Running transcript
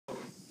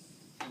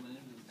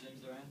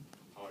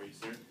are you,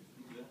 sir?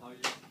 I'm good. How are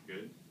you?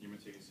 Good. You may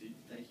take a seat.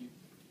 Thank you.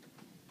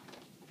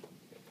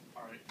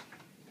 All right.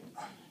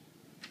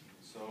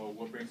 So,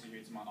 what brings you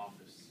here to my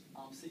office?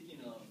 I'm seeking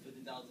a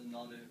 $50,000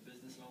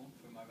 business loan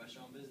for my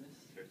restaurant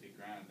business. 50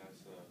 grand.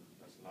 That's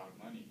a lot of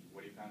money.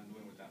 What do you plan on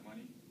doing with that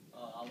money?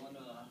 I want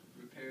to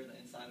repair the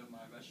inside of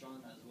my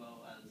restaurant as well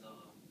as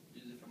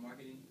use it for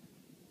marketing.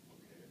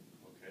 Okay.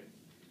 Okay.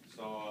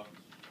 So,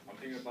 I'm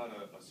thinking about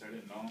a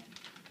certain loan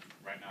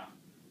right now,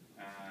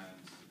 and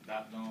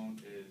that loan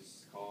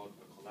is called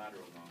a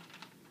collateral loan.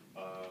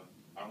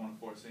 I don't want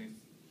to force things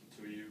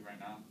to you right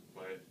now,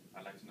 but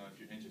I'd like to know if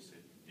you're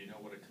interested. Do you know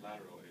what a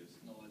collateral is?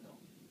 No, I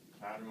don't.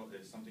 Collateral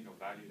is something of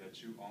value that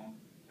you own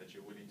that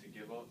you're willing to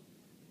give up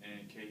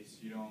in case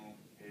you don't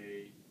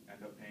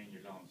end up paying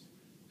your loans.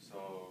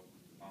 So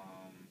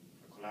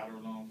a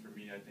collateral loan for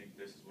me, I think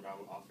this is what I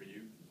would offer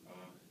you.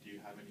 Do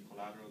you have any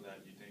collateral that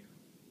you think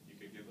you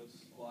could give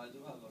us? Well, I do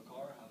have a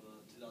car. I have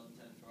a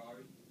 2010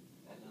 Ferrari,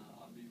 and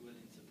I'll be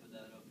willing to put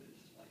that up if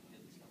I can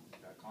get this loan.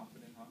 That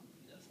confident, huh?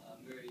 Yes,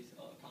 I'm very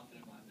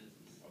confident in my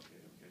business.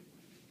 Okay, okay.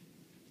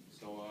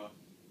 So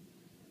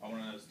I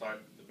want to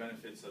start the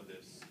benefits of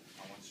this.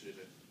 I want you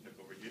to look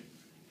over here.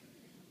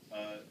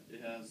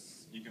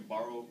 You can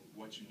borrow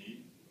what you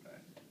need,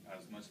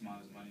 as much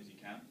amount of money as you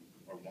can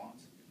or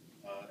want.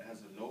 It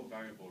has a low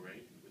variable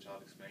rate, which I'll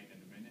explain in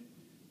a minute,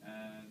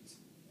 and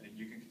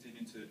you can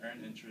continue to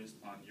earn interest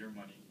on your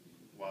money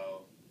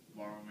while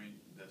borrowing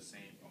the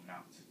same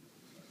amount.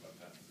 Sorry about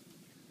that.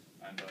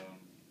 And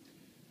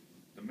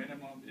the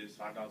minimum is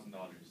 $5,000,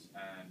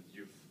 and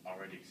you've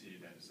already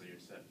exceeded that, so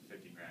you're set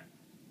 50 grand.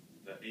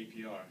 The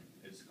APR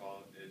is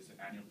the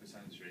annual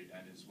percentage rate,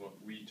 and it's what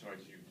we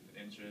charge you, the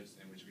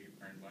interest in which we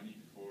earn money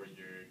for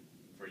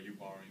you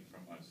borrowing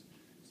from us.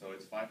 So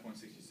it's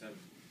 5.67,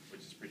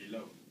 which is pretty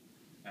low.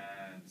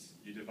 And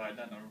you divide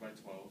that number by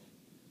 12,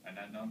 and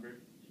that number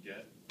you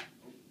get,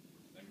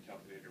 let me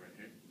calculate it right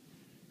here.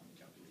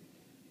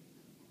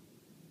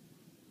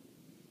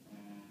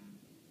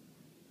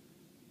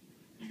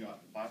 You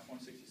got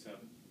 5.67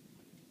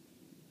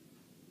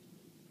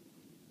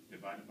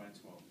 divided by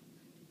 12.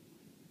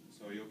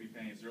 So you'll be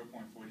paying 0.47%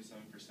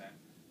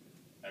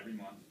 every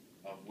month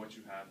of what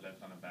you have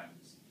left on the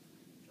balance.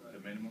 Right. The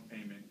minimum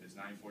payment is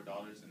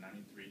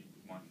 $94.93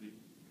 monthly,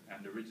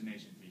 and the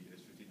origination fee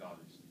is $50.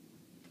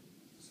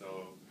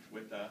 So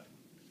with that,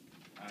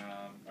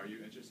 are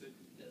you interested?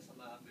 Yes, I'm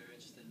very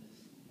interested in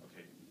this.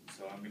 Okay,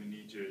 so I'm going to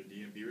need your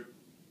DMV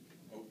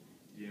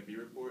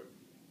report,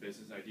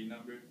 business ID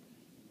number,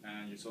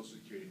 and your social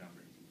security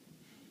number.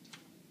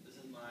 This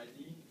is my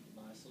ID,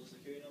 my social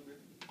security number.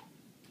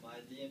 My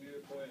DMV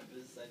report and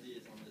business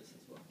ID is on this as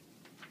well.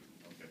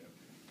 Okay,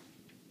 okay.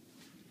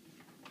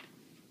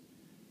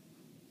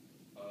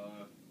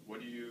 What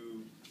are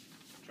you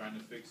trying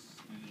to fix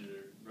in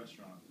your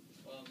restaurant?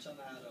 Well, I'm trying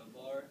to add a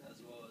bar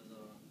as well as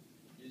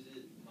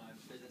use my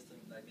business to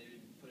maybe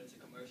put into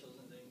commercials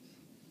and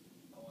things.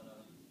 I want to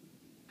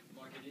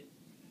market it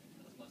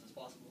as much as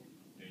possible.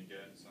 You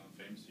get some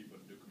famous people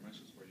to do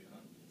commercials for you, huh?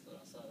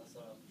 That's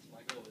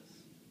my goal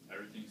is.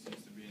 Everything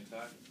seems to be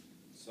intact.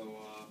 So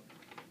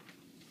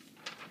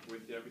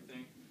with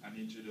everything, I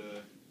need you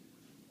to,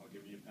 I'll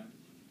give you a pen.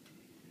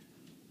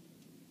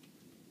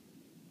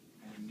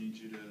 I need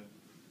you to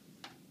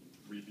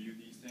review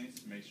these things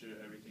to make sure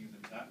everything's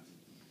intact.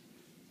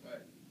 All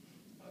right.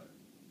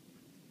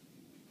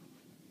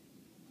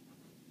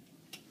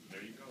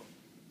 There you go.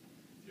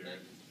 Your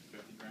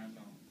 50 grand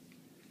loan.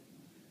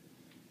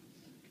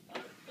 All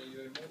right. Thank you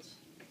very much.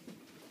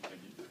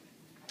 Thank you.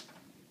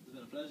 It's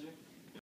been a pleasure.